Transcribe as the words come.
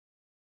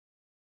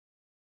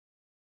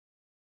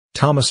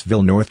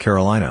Thomasville, North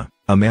Carolina,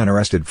 a man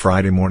arrested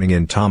Friday morning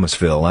in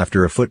Thomasville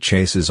after a foot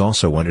chase is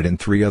also wanted in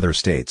 3 other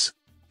states.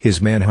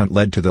 His manhunt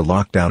led to the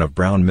lockdown of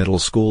Brown Middle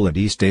School and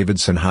East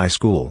Davidson High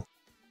School.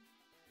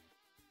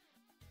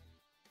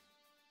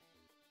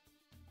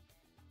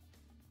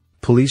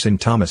 Police in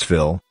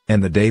Thomasville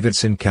and the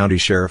Davidson County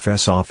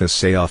Sheriff's Office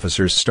say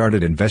officers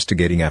started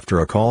investigating after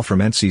a call from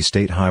NC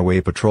State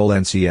Highway Patrol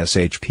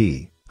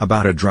 (NCSHP)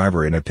 about a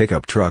driver in a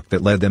pickup truck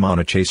that led them on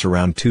a chase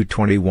around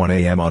 2:21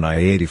 a.m. on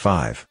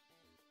I-85.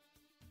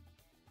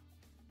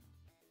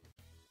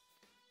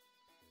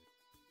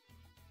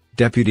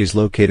 Deputies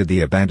located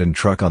the abandoned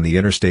truck on the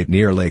interstate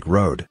near Lake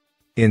Road.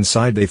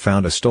 Inside they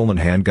found a stolen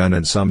handgun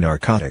and some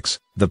narcotics,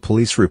 the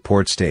police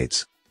report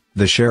states.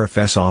 The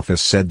sheriff's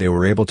office said they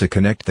were able to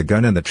connect the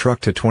gun and the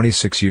truck to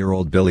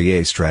 26-year-old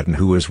Billy Stratton,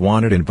 who was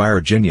wanted in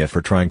Virginia for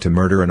trying to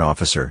murder an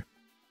officer.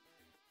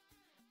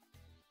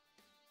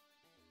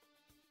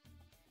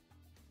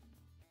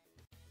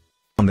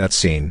 On that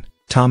scene,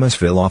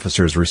 Thomasville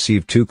officers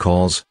received 2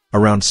 calls,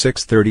 around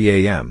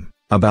 6:30 a.m.,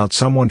 about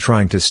someone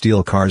trying to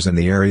steal cars in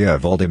the area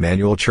of Old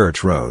Emmanuel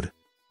Church Road.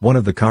 One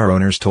of the car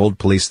owners told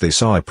police they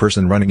saw a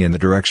person running in the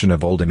direction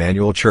of Old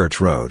Emmanuel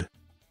Church Road.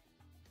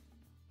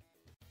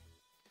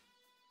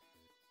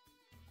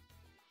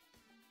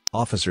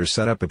 Officers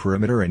set up a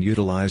perimeter and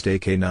utilized a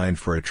K-9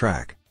 for a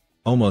track.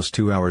 Almost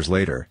 2 hours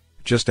later,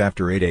 just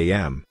after 8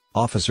 a.m.,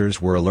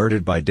 officers were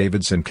alerted by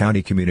Davidson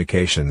County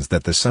Communications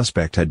that the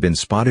suspect had been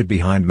spotted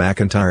behind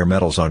McIntyre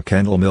Metals on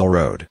Kendall Mill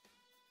Road.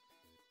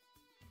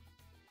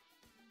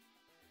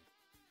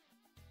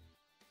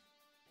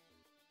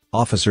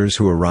 Officers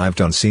who arrived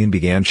on scene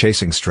began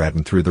chasing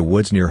Stratton through the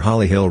woods near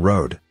Holly Hill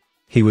Road.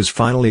 He was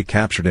finally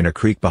captured in a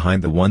creek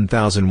behind the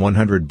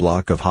 1100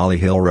 block of Holly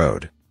Hill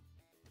Road.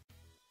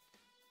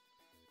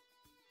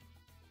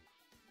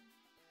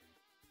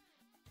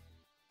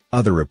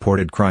 Other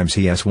reported crimes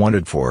he is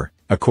wanted for,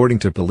 according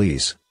to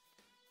police.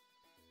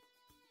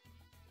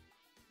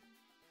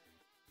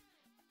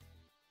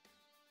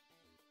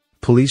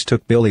 Police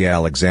took Billy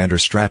Alexander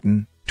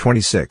Stratton,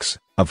 26,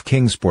 of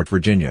Kingsport,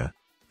 Virginia,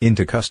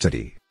 into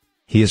custody.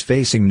 He is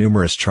facing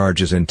numerous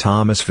charges in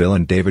Thomasville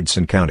and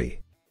Davidson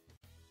County.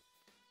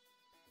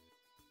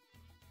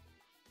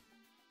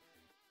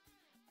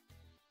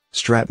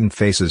 Stratton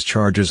faces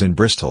charges in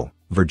Bristol,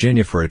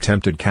 Virginia for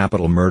attempted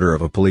capital murder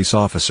of a police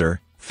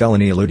officer,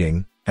 felony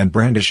eluding, and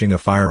brandishing a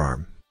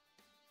firearm.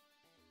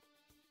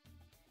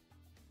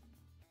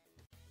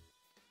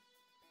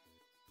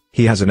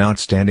 He has an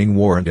outstanding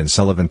warrant in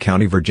Sullivan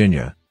County,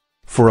 Virginia,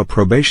 for a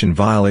probation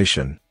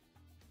violation.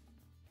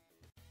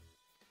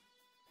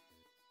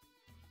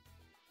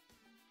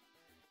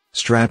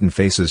 Stratton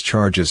faces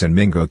charges in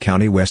Mingo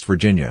County, West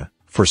Virginia,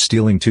 for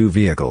stealing 2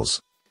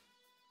 vehicles.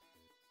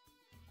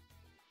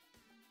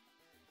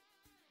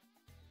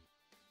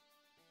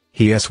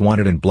 He is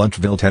wanted in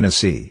Blountville,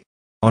 Tennessee,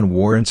 on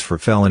warrants for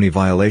felony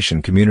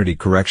violation, community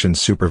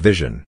corrections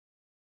supervision,